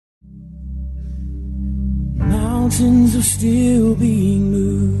mountains are still being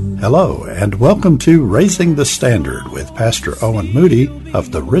moved. Hello, and welcome to Raising the Standard with Pastor Owen Moody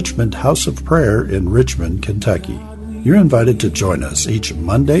of the Richmond House of Prayer in Richmond, Kentucky. You're invited to join us each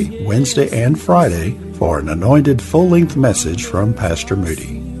Monday, Wednesday, and Friday for an anointed full-length message from Pastor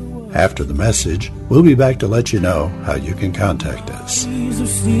Moody. After the message, we'll be back to let you know how you can contact us. Trees are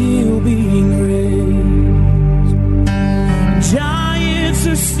still being raised. Giants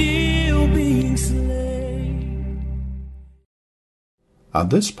are still being slain. On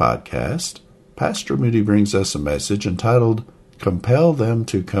this podcast, Pastor Moody brings us a message entitled, Compel Them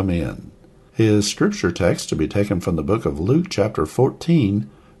to Come In. His scripture text to be taken from the book of Luke chapter 14,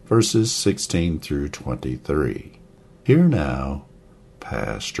 verses 16 through 23. Here now,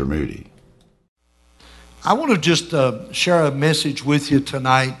 Pastor Moody. I want to just share a message with you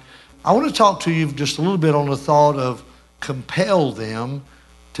tonight. I want to talk to you just a little bit on the thought of compel them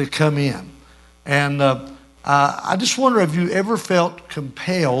to come in. And I just wonder if you ever felt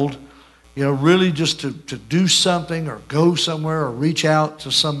compelled, really just to do something or go somewhere or reach out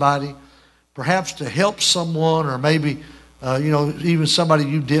to somebody, perhaps to help someone or maybe, even somebody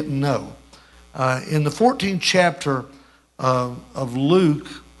you didn't know. In the 14th chapter of Luke,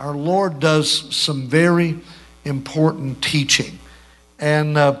 our Lord does some very important teaching.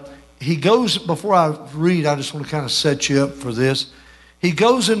 And he goes, before I read, I just want to kind of set you up for this. He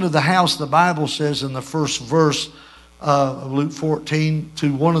goes into the house, the Bible says in the first verse of Luke 14,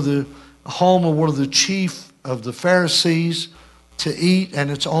 to home of one of the chief of the Pharisees to eat,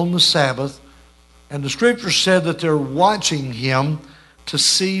 and it's on the Sabbath. And the scripture said that they're watching him to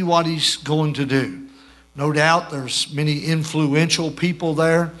see what he's going to do. No doubt there's many influential people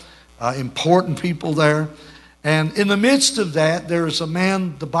there, important people there. And in the midst of that, there is a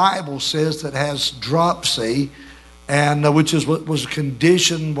man, the Bible says, that has dropsy, and which is what was a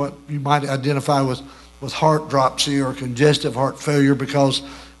condition, what you might identify with heart dropsy or congestive heart failure because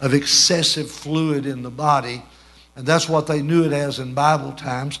of excessive fluid in the body. And that's what they knew it as in Bible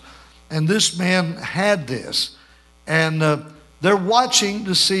times. And this man had this. And they're watching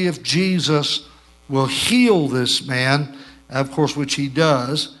to see if Jesus will heal this man, of course, which he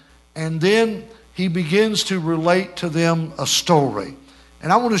does. And then he begins to relate to them a story.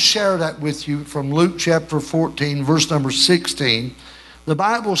 And I want to share that with you from Luke chapter 14, verse number 16. The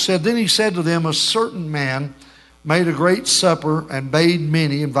Bible said, Then he said to them, A certain man made a great supper and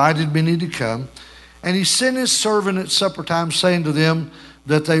invited many to come. And he sent his servant at supper time, saying to them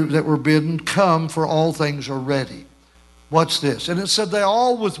that were bidden, Come, for all things are ready. Watch this. And it said they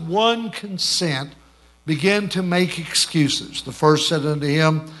all with one consent began to make excuses. The first said unto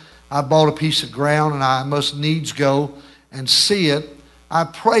him, I bought a piece of ground, and I must needs go and see it. I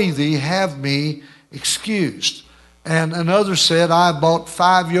pray thee, have me excused. And another said, I bought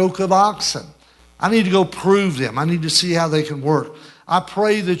 5 yoke of oxen. I need to go prove them. I need to see how they can work. I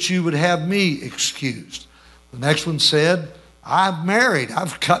pray that you would have me excused. The next one said, I've got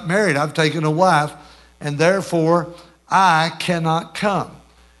married, I've taken a wife, and therefore I cannot come.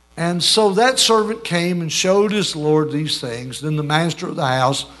 And so that servant came and showed his Lord these things. Then the master of the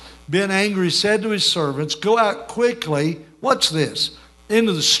house, being angry, said to his servants, Go out quickly, watch this,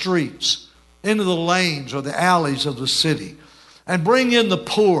 into the streets, into the lanes or the alleys of the city, and bring in the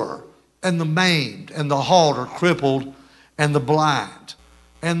poor and the maimed and the halt or crippled and the blind.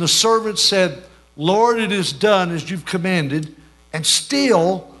 And the servant said, Lord, it is done as you've commanded, and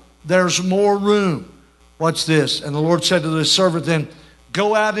still there's more room. Watch this. And the Lord said to the servant then,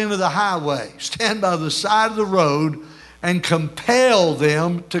 Go out into the highway, stand by the side of the road, and compel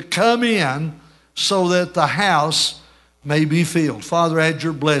them to come in so that the house may be filled. Father, add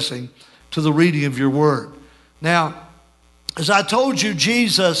your blessing to the reading of your word. Now, as I told you,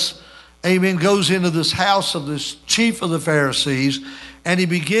 Jesus, amen, goes into this house of this chief of the Pharisees, and he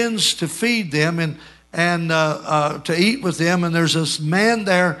begins to feed them and to eat with them. And there's this man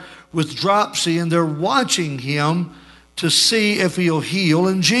there with dropsy, and they're watching him to see if he'll heal.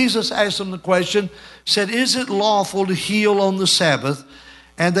 And Jesus asked them the question, said, Is it lawful to heal on the Sabbath?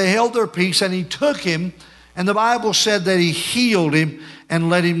 And they held their peace, and he took him, and the Bible said that he healed him and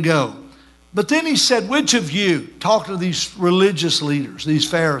let him go. But then he said, Which of you, talking to these religious leaders, these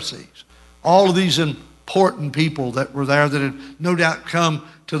Pharisees, all of these important people that were there that had no doubt come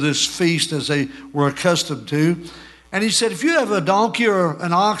to this feast as they were accustomed to. And he said, If you have a donkey or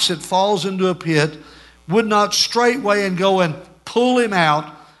an ox that falls into a pit, would not straightway and go and pull him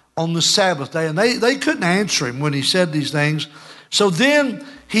out on the Sabbath day? And they couldn't answer him when he said these things. So then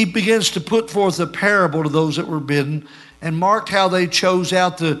he begins to put forth a parable to those that were bidden, and marked how they chose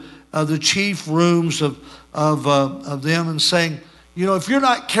out the chief rooms of them, and saying, if you're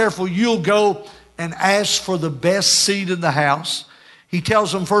not careful, you'll go and ask for the best seat in the house. He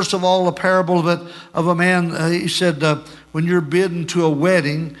tells them, first of all, a parable of a man. He said, when you're bidden to a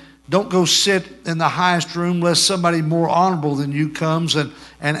wedding, don't go sit in the highest room lest somebody more honorable than you comes and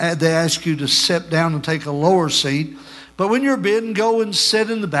they ask you to sit down and take a lower seat. But when you're bidden, go and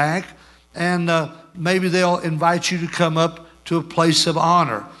sit in the back, and maybe they'll invite you to come up to a place of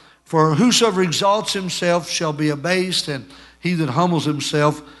honor. For whosoever exalts himself shall be abased, and he that humbles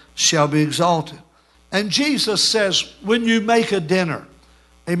himself shall be exalted. And Jesus says, when you make a dinner,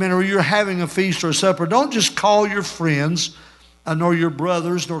 amen, or you're having a feast or a supper, don't just call your friends, nor your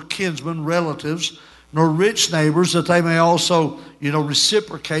brothers, nor kinsmen, relatives, nor rich neighbors, that they may also,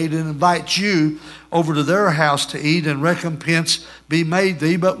 reciprocate and invite you over to their house to eat, and recompense be made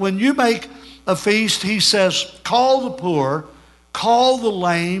thee. But when you make a feast, he says, call the poor, call the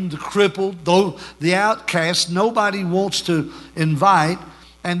lame, the crippled, the outcast, nobody wants to invite,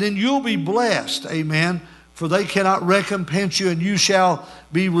 and then you'll be blessed, amen, for they cannot recompense you, and you shall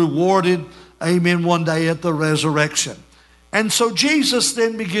be rewarded, amen, one day at the resurrection. And so Jesus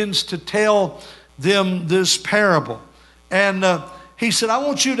then begins to tell them this parable. And he said, I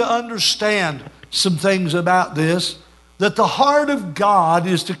want you to understand some things about this, that the heart of God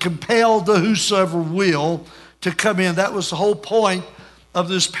is to compel the whosoever will to come in. That was the whole point of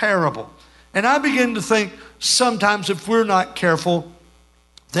this parable. And I begin to think sometimes if we're not careful,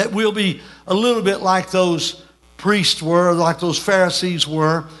 that we'll be a little bit like those priests were, like those Pharisees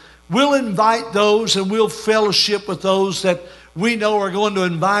were. We'll invite those and we'll fellowship with those that we know are going to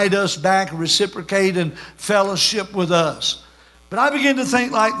invite us back, reciprocate and fellowship with us. But I begin to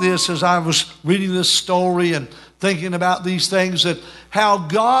think like this as I was reading this story and thinking about these things, that how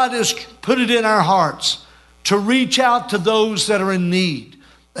God has put it in our hearts to reach out to those that are in need.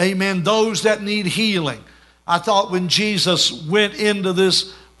 Amen. Those that need healing. I thought when Jesus went into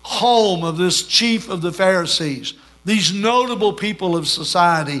this home of this chief of the Pharisees, these notable people of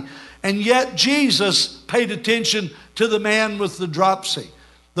society, and yet Jesus paid attention to the man with the dropsy,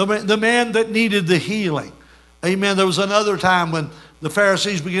 the man that needed the healing. Amen. There was another time when the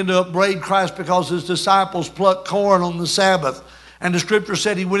Pharisees began to upbraid Christ because his disciples plucked corn on the Sabbath. And the scripture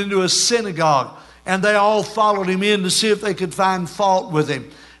said he went into a synagogue and they all followed him in to see if they could find fault with him.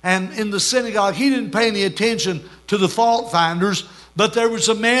 And in the synagogue, he didn't pay any attention to the fault finders, but there was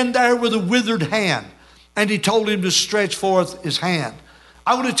a man there with a withered hand, and he told him to stretch forth his hand.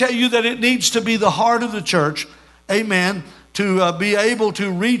 I want to tell you that it needs to be the heart of the church, amen, to be able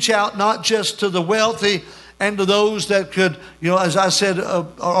to reach out not just to the wealthy and to those that could, as I said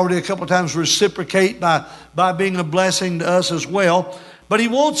already a couple of times, reciprocate by being a blessing to us as well. But he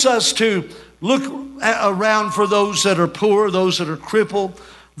wants us to look around for those that are poor, those that are crippled,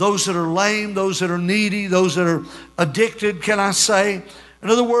 those that are lame, those that are needy, those that are addicted, can I say? In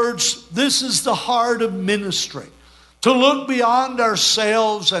other words, this is the heart of ministry. To look beyond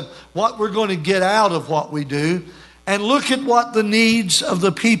ourselves and what we're going to get out of what we do, and look at what the needs of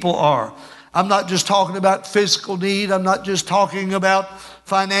the people are. I'm not just talking about physical need. I'm not just talking about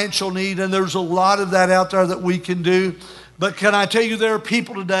financial need. And there's a lot of that out there that we can do. But can I tell you, there are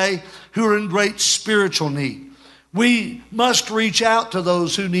people today who are in great spiritual need. We must reach out to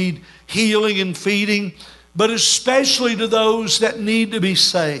those who need healing and feeding, but especially to those that need to be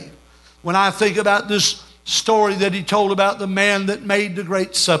saved. When I think about this story that he told about the man that made the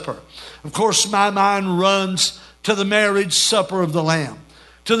great supper, of course my mind runs to the marriage supper of the Lamb,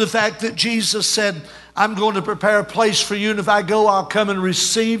 to the fact that Jesus said, I'm going to prepare a place for you, and if I go, I'll come and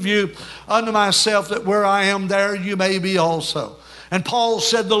receive you unto myself, that where I am, there you may be also. And Paul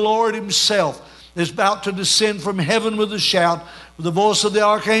said the Lord himself is about to descend from heaven with a shout, with the voice of the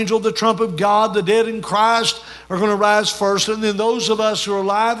archangel, the trump of God. The dead in Christ are going to rise first, and then those of us who are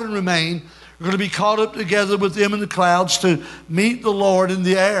alive and remain are going to be caught up together with them in the clouds to meet the Lord in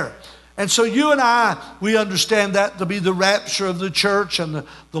the air. And so you and I, we understand that to be the rapture of the church and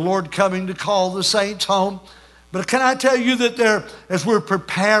the Lord coming to call the saints home. But can I tell you that there, as we're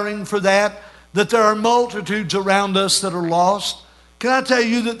preparing for that there are multitudes around us that are lost? Can I tell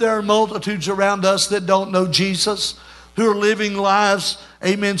you that there are multitudes around us that don't know Jesus, who are living lives,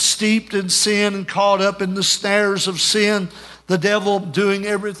 amen, steeped in sin and caught up in the snares of sin, the devil doing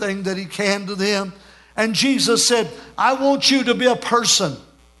everything that he can to them. And Jesus said, I want you to be a person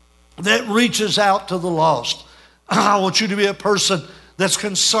that reaches out to the lost. I want you to be a person that's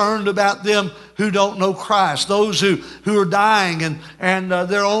concerned about them who don't know Christ, those who are dying and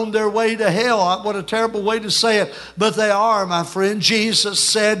they're on their way to hell. What a terrible way to say it, but they are, my friend. Jesus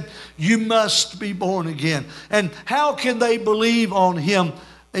said, you must be born again. And how can they believe on him,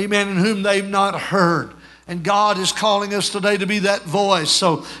 amen, in whom they've not heard? And God is calling us today to be that voice.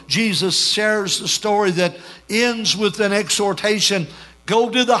 So Jesus shares the story that ends with an exhortation. Go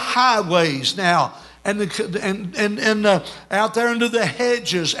to the highways now and out there into the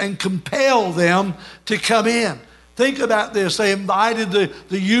hedges and compel them to come in. Think about this. They invited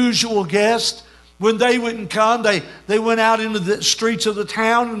the usual guests. When they wouldn't come, they went out into the streets of the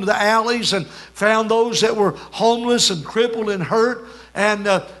town, into the alleys, and found those that were homeless and crippled and hurt, and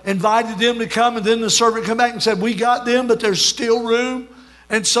invited them to come. And then the servant come back and said, we got them, but there's still room.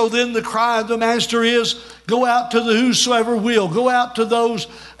 And so then the cry of the master is, go out to the whosoever will. Go out to those,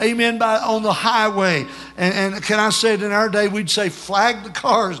 amen, on the highway. And can I say it in our day, we'd say flag the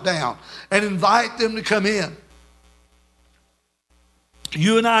cars down and invite them to come in.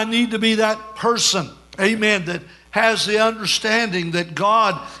 You and I need to be that person, amen, that has the understanding that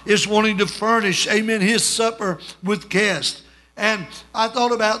God is wanting to furnish, amen, his supper with guests. And I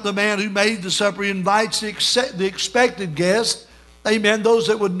thought about the man who made the supper. He invites the expected guests, amen, those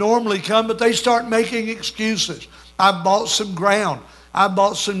that would normally come, but they start making excuses. I bought some ground. I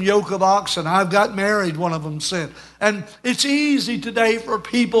bought some yoke of oxen. I've got married, one of them said. And it's easy today for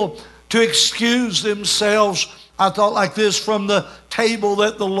people to excuse themselves. I thought like this, from the table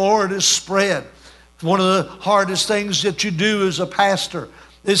that the Lord has spread. One of the hardest things that you do as a pastor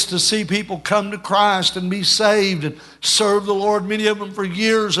is to see people come to Christ and be saved and serve the Lord, many of them for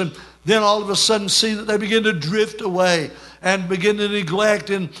years, and then all of a sudden see that they begin to drift away and begin to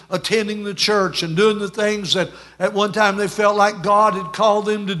neglect in attending the church and doing the things that at one time they felt like God had called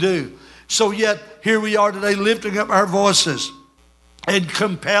them to do. So yet here we are today lifting up our voices and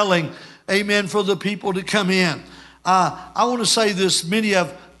compelling, amen, for the people to come in. I want to say this, many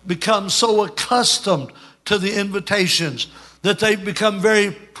have become so accustomed to the invitations that they've become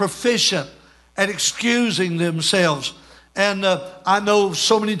very proficient at excusing themselves. And I know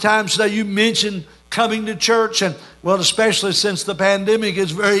so many times today you mention coming to church, and well, especially since the pandemic,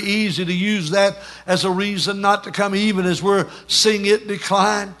 it's very easy to use that as a reason not to come, even as we're seeing it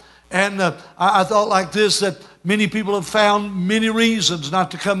decline. And I thought like this, that many people have found many reasons not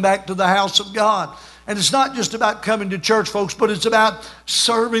to come back to the house of God. And it's not just about coming to church, folks, but it's about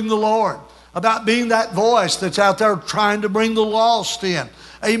serving the Lord, about being that voice that's out there trying to bring the lost in.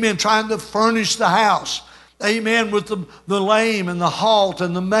 Amen. Trying to furnish the house. Amen. With the lame and the halt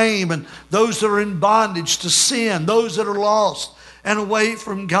and the maimed and those that are in bondage to sin, those that are lost and away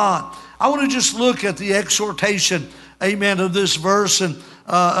from God. I want to just look at the exhortation, amen, of this verse and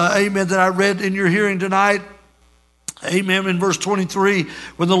amen, that I read in your hearing tonight. Amen. In verse 23,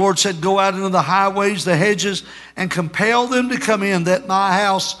 when the Lord said, go out into the highways, the hedges, and compel them to come in, that my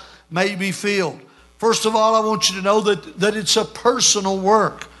house may be filled. First of all, I want you to know that it's a personal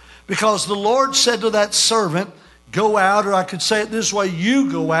work, because the Lord said to that servant, go out, or I could say it this way,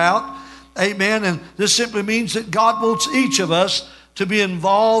 you go out. Amen. And this simply means that God wants each of us to be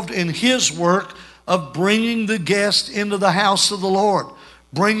involved in his work of bringing the guest into the house of the Lord,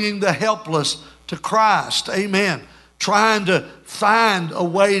 bringing the helpless to Christ. Amen. Trying to find a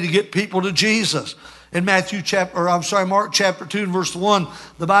way to get people to Jesus. In Mark chapter 2 and verse 1,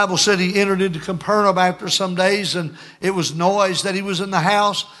 the Bible said he entered into Capernaum after some days, and it was noise that he was in the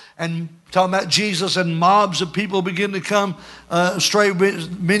house, and talking about Jesus, and mobs of people began to come astray.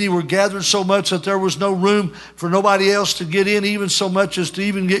 Many were gathered so much that there was no room for nobody else to get in, even so much as to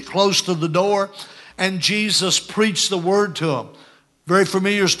even get close to the door. And Jesus preached the word to them. Very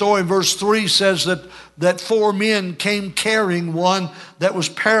familiar story. Verse 3 says that 4 men came carrying one that was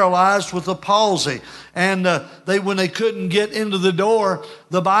paralyzed with a palsy. And when they couldn't get into the door,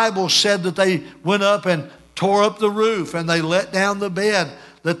 the Bible said that they went up and tore up the roof, and they let down the bed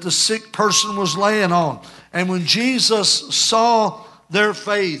that the sick person was laying on. And when Jesus saw their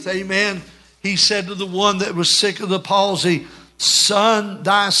faith, amen, he said to the one that was sick of the palsy, son,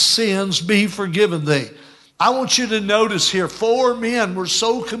 thy sins be forgiven thee. I want you to notice here, 4 men were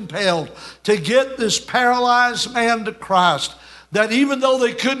so compelled to get this paralyzed man to Christ that even though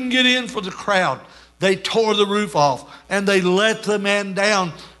they couldn't get in for the crowd, they tore the roof off and they let the man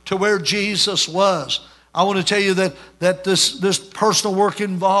down to where Jesus was. I want to tell you that this personal work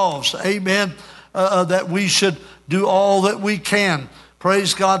involves, amen, that we should do all that we can,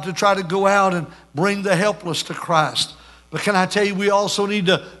 praise God, to try to go out and bring the helpless to Christ. But can I tell you, we also need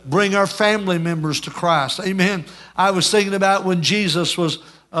to bring our family members to Christ. Amen. I was thinking about when Jesus was,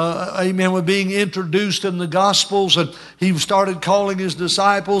 was being introduced in the Gospels, and he started calling his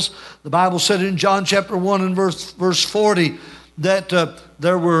disciples. The Bible said in John chapter 1 and verse 40 that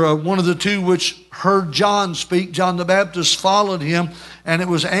there were one of the two which heard John speak. John the Baptist followed him, and it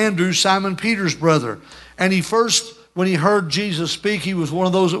was Andrew, Simon Peter's brother. And he first when he heard Jesus speak, he was one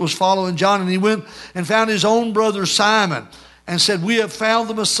of those that was following John, and he went and found his own brother Simon and said, we have found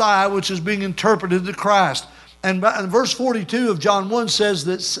the Messiah, which is being interpreted the Christ. And verse 42 of John 1 says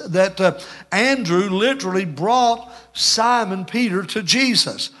that Andrew literally brought Simon Peter to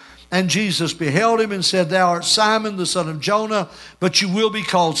Jesus. And Jesus beheld him and said, thou art Simon, the son of Jonah, but you will be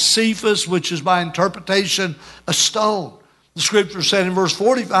called Cephas, which is by interpretation a stone. The scripture said in verse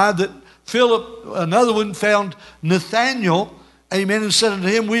 45 that Philip, another one, found Nathanael, amen, and said unto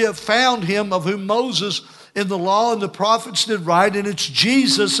him, we have found him of whom Moses in the law and the prophets did write, and it's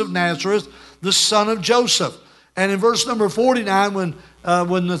Jesus of Nazareth, the son of Joseph. And in verse number 49,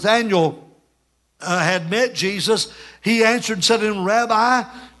 when Nathanael had met Jesus, he answered and said to him, Rabbi,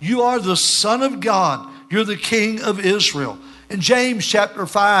 you are the Son of God. You're the King of Israel. In James chapter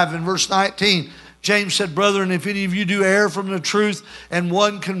 5 and verse 19, James said, brethren, if any of you do err from the truth and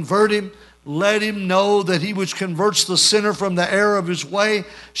one convert him, let him know that he which converts the sinner from the error of his way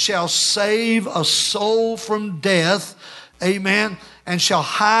shall save a soul from death, amen, and shall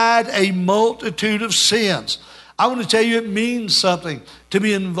hide a multitude of sins. I want to tell you, it means something to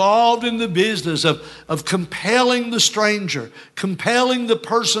be involved in the business of compelling the stranger, compelling the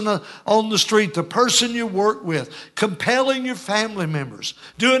person on the street, the person you work with, compelling your family members,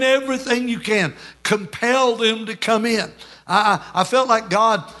 doing everything you can, compel them to come in. I felt like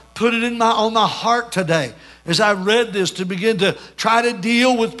God put it on my heart today as I read this to begin to try to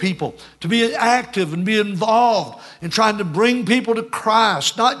deal with people, to be active and be involved in trying to bring people to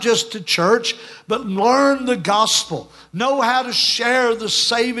Christ, not just to church, but learn the gospel, know how to share the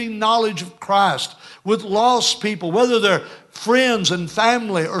saving knowledge of Christ with lost people, whether they're friends and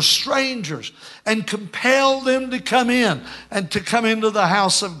family or strangers, and compel them to come in and to come into the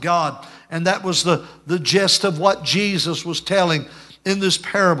house of God. And that was the gist of what Jesus was telling in this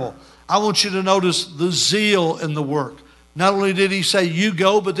parable. I want you to notice the zeal in the work. Not only did he say, you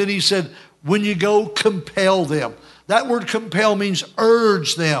go, but then he said, when you go, compel them. That word compel means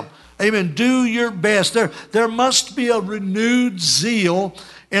urge them. Amen. Do your best. There must be a renewed zeal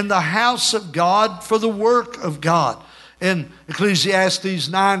in the house of God for the work of God. In Ecclesiastes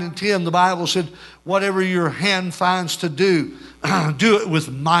 9 and 10, the Bible said, whatever your hand finds to do, do it with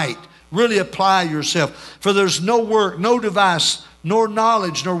might. Really apply yourself. For there's no work, no device, nor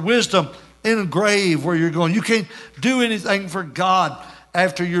knowledge, nor wisdom in a grave where you're going. You can't do anything for God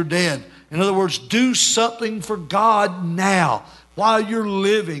after you're dead. In other words, do something for God now while you're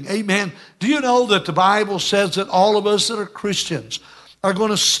living. Amen. Do you know that the Bible says that all of us that are Christians are going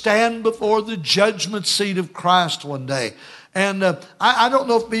to stand before the judgment seat of Christ one day? And I don't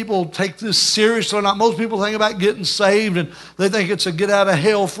know if people take this seriously or not. Most people think about getting saved and they think it's a get out of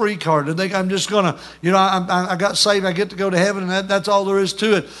hell free card. They think I'm just going to, I got saved, I get to go to heaven, and that's all there is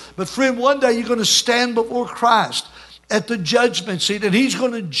to it. But friend, one day you're going to stand before Christ at the judgment seat, and he's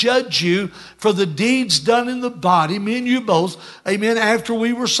going to judge you for the deeds done in the body, me and you both, amen, after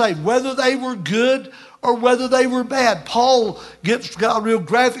we were saved, whether they were good or whether they were bad. Paul got real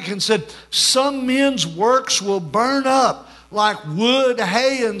graphic and said, some men's works will burn up like wood,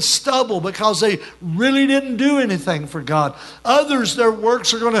 hay, and stubble because they really didn't do anything for God. Others, their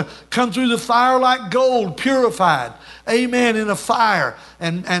works are going to come through the fire like gold, purified, amen, in a fire,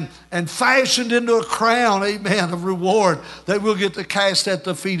 and fashioned into a crown, amen, of reward that we'll get to cast at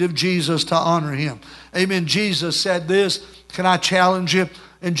the feet of Jesus to honor him. Amen. Jesus said this. Can I challenge you?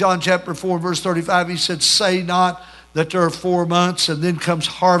 In John chapter 4, verse 35, he said, say not that there are 4 months and then comes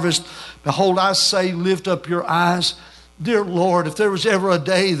harvest. Behold, I say, lift up your eyes. Dear Lord, if there was ever a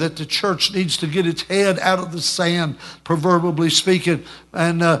day that the church needs to get its head out of the sand, proverbially speaking,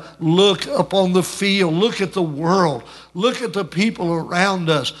 and look upon the field, look at the world, look at the people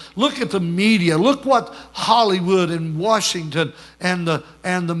around us, look at the media, look what Hollywood and Washington and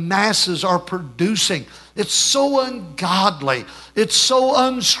the masses are producing. It's so ungodly. It's so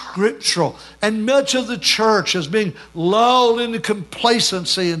unscriptural. And much of the church is being lulled into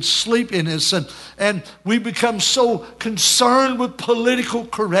complacency and sleepiness. And we become so concerned with political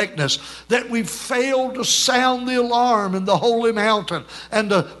correctness that we fail to sound the alarm in the holy mountain and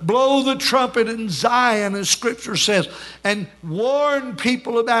to blow the trumpet in Zion, as Scripture says, and warn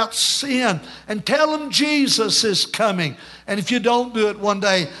people about sin and tell them Jesus is coming. And if you don't do it, one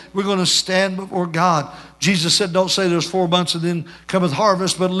day we're going to stand before God. Jesus said, don't say there's 4 months and then cometh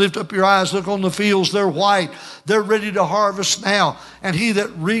harvest, but lift up your eyes, look on the fields, they're white. They're ready to harvest now. And he that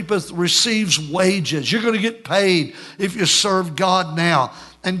reapeth receives wages. You're going to get paid if you serve God now.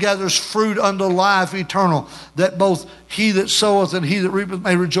 and gathers fruit unto life eternal, that both he that soweth and he that reapeth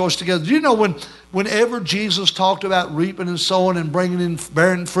may rejoice together. Do you know whenever Jesus talked about reaping and sowing and bringing in,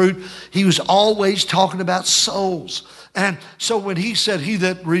 bearing fruit, he was always talking about souls. And so when he said, he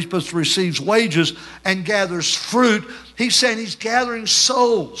that reapeth receives wages and gathers fruit, he's saying he's gathering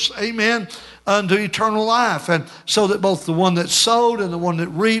souls, amen, unto eternal life. And so that both the one that sowed and the one that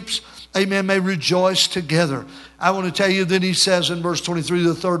reaps, amen, may rejoice together. I want to tell you, then he says in verse 23,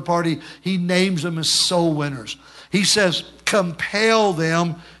 the third party, he names them as soul winners. He says, compel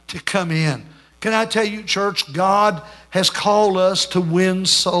them to come in. Can I tell you, church, God has called us to win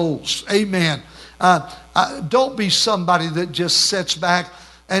souls. Amen. Don't be somebody that just sits back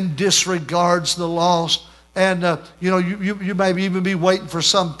and disregards the lost. And, you may even be waiting for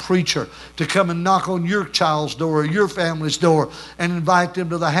some preacher to come and knock on your child's door or your family's door and invite them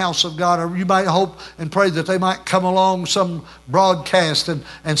to the house of God. Or you might hope and pray that they might come along some broadcast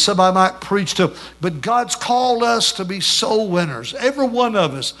and somebody might preach to them. But God's called us to be soul winners, every one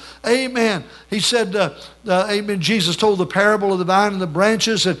of us. Amen. He said, amen, Jesus told the parable of the vine and the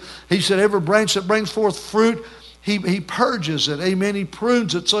branches. And he said, every branch that brings forth fruit, He purges it, amen. He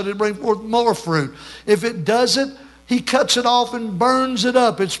prunes it so that it brings forth more fruit. If it doesn't, he cuts it off and burns it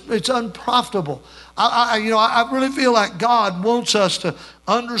up. It's unprofitable. I really feel like God wants us to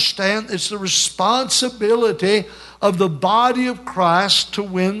understand it's the responsibility of the body of Christ to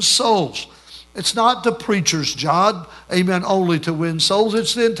win souls. It's not the preacher's job, amen, only to win souls.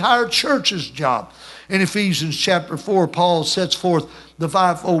 It's the entire church's job. In Ephesians chapter 4, Paul sets forth the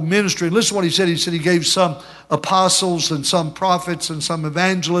fivefold ministry. Listen to what he said. He said he gave some apostles and some prophets and some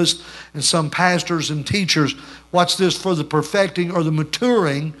evangelists and some pastors and teachers. Watch this, for the perfecting or the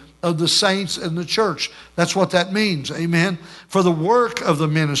maturing of the saints in the church. That's what that means. Amen. For the work of the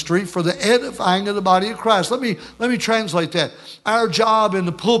ministry, for the edifying of the body of Christ. Let me translate that. Our job in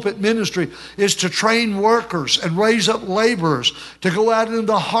the pulpit ministry is to train workers and raise up laborers to go out into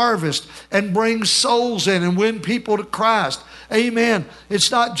the harvest and bring souls in and win people to Christ. Amen. It's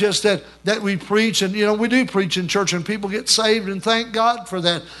not just that we preach, and we do preach in church and people get saved, and thank God for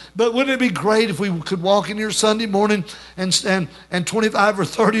that. But wouldn't it be great if we could walk in here Sunday morning and 25 or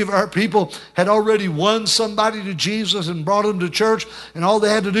 30 of our people had already won somebody to Jesus and brought them to church, and all they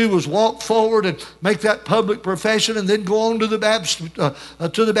had to do was walk forward and make that public profession and then go on to the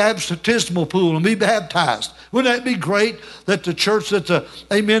baptismal pool and be baptized. Wouldn't that be great that the church,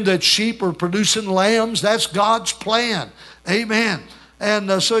 that sheep are producing lambs? That's God's plan. Amen.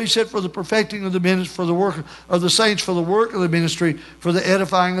 And so he said, for the perfecting of the ministry, for the work of the saints, for the work of the ministry, for the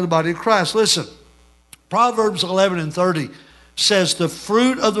edifying of the body of Christ. Listen, Proverbs 11:30 says, the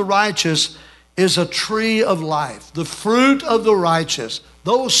fruit of the righteous is a tree of life. The fruit of the righteous,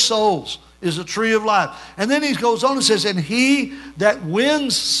 those souls, is a tree of life. And then he goes on and says, and he that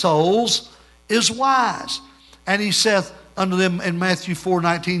wins souls is wise. And he saith unto them in Matthew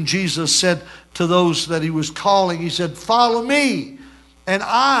 4:19, Jesus said to those that he was calling, he said, follow me, and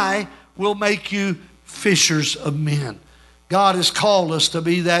I will make you fishers of men. God has called us to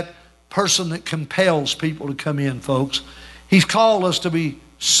be that person that compels people to come in, folks. He's called us to be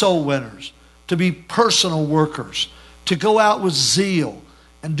soul winners, to be personal workers, to go out with zeal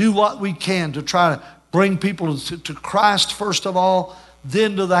and do what we can to try to bring people to Christ first of all,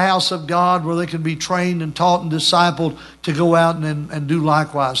 then to the house of God where they can be trained and taught and discipled to go out and do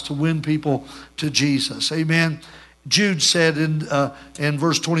likewise to win people to Jesus. Amen. Jude said in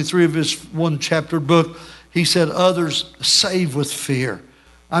verse 23 of his one chapter book, he said, others save with fear.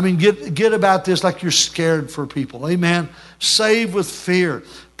 I mean, get about this like you're scared for people. Amen. Save with fear,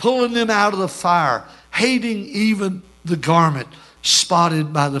 pulling them out of the fire, hating even the garment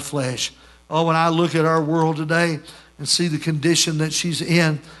spotted by the flesh. Oh, when I look at our world today and see the condition that she's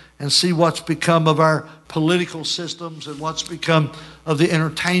in and see what's become of our political systems and what's become of the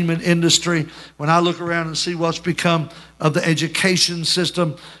entertainment industry, when I look around and see what's become of the education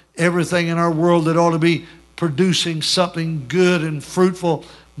system, everything in our world that ought to be producing something good and fruitful,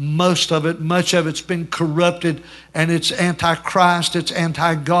 much of it's been corrupted, and it's anti-Christ, it's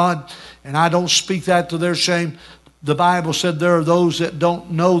anti-God. And I don't speak that to their shame. The Bible said there are those that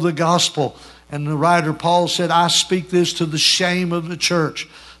don't know the gospel. And the writer Paul said, I speak this to the shame of the church.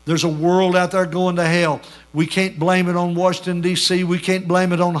 There's a world out there going to hell We can't blame it on Washington, D.C. We can't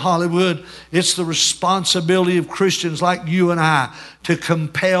blame it on Hollywood. It's the responsibility of Christians like you and I to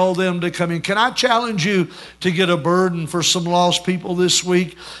compel them to come in. Can I challenge you to get a burden for some lost people this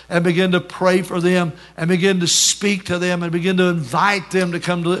week and begin to pray for them and begin to speak to them and begin to invite them to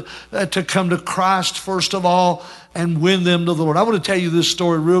come to Christ first of all and win them to the Lord. I want to tell you this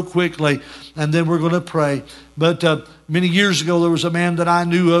story real quickly, and then we're going to pray. But many years ago, there was a man that I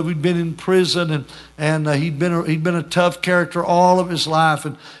knew of. He'd been in prison, and he'd been a tough character all of his life,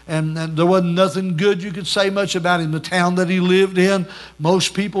 and there wasn't nothing good you could say much about him. The town that he lived in,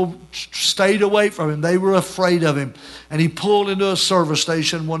 most people stayed away from him. They were afraid of him. And he pulled into a service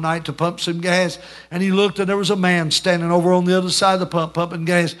station one night to pump some gas, and he looked, and there was a man standing over on the other side of the pump pumping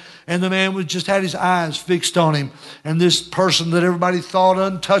gas, and the man just had his eyes fixed on him. And this person that everybody thought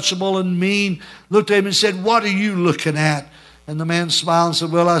untouchable and mean looked at him and said, "What are you looking at?" And the man smiled and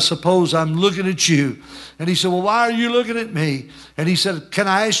said, "Well, I suppose I'm looking at you." And he said, "Well, why are you looking at me?" And he said, "Can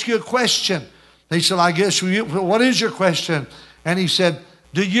I ask you a question?" And he said, "I guess you. What is your question?" And he said,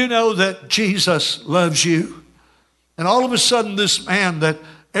 "Do you know that Jesus loves you?" And all of a sudden, this man that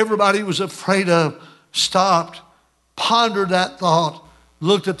everybody was afraid of stopped, pondered that thought,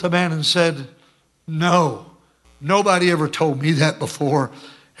 looked at the man and said, "No, nobody ever told me that before."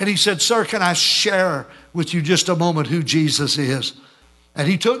 And he said, "Sir, can I share with you just a moment who Jesus is?" And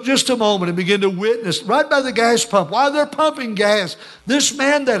he took just a moment and began to witness right by the gas pump while they're pumping gas. This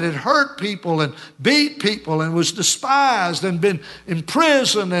man that had hurt people and beat people and was despised and been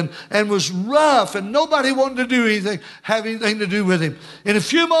imprisoned and was rough, and nobody wanted to have anything to do with him. In a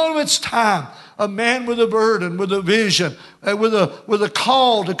few moments' time, a man with a burden, with a vision, with a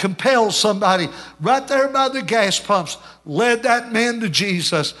call to compel somebody right there by the gas pumps, led that man to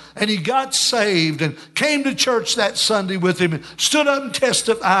Jesus, and he got saved and came to church that Sunday with him and stood up and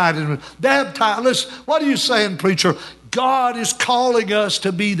testified and baptized. Listen, what are you saying, preacher? God is calling us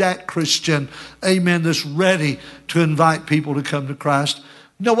to be that Christian, amen, that's ready to invite people to come to Christ.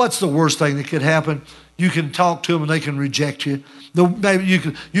 You know, what's the worst thing that could happen? You can talk to them and they can reject you. Maybe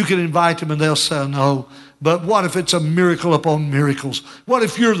you can invite them and they'll say no. But what if it's a miracle upon miracles? What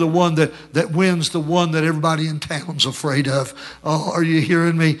if you're the one that wins, the one that everybody in town's afraid of? Oh, are you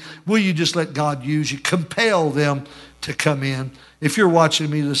hearing me? Will you just let God use you? Compel them to come in. If you're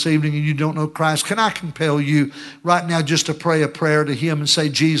watching me this evening and you don't know Christ, can I compel you right now just to pray a prayer to Him and say,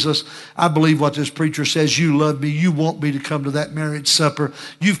 "Jesus, I believe what this preacher says. You love me. You want me to come to that marriage supper.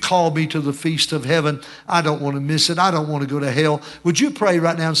 You've called me to the feast of heaven. I don't want to miss it. I don't want to go to hell." Would you pray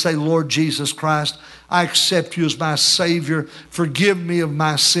right now and say, "Lord Jesus Christ, I accept you as my Savior. Forgive me of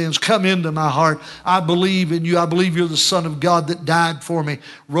my sins. Come into my heart. I believe in you. I believe you're the Son of God that died for me,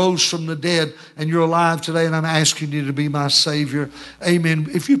 rose from the dead, and you're alive today, and I'm asking you to be my Savior." Amen.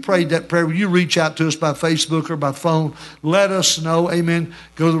 If you prayed that prayer, will you reach out to us by Facebook or by phone? Let us know. Amen.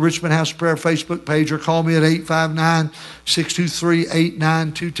 Go to the Richmond House of Prayer Facebook page or call me at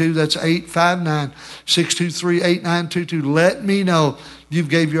 859-623-8922. That's 859-623-8922. Let me know you've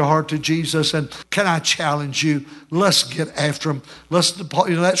gave your heart to Jesus. And can I challenge you? Let's get after them.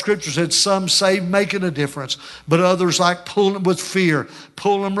 That scripture said some saved making a difference, but others like pulling them with fear,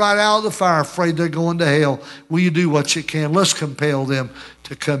 pulling them right out of the fire, afraid they're going to hell. Will you do what you can? Let's compel them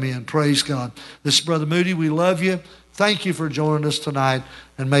to come in. Praise God. This is Brother Moody. We love you. Thank you for joining us tonight,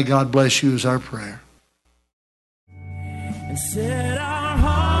 and may God bless you is our prayer. And set our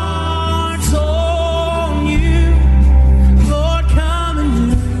hearts on you, Lord, come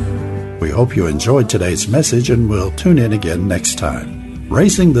and do. We hope you enjoyed today's message and will tune in again next time.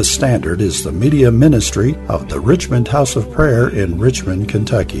 Raising the Standard is the media ministry of the Richmond House of Prayer in Richmond,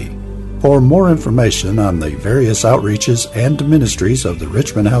 Kentucky. For more information on the various outreaches and ministries of the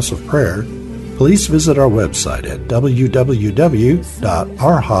Richmond House of Prayer, please visit our website at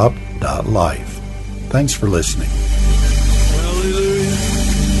www.rhop.life. Thanks for listening.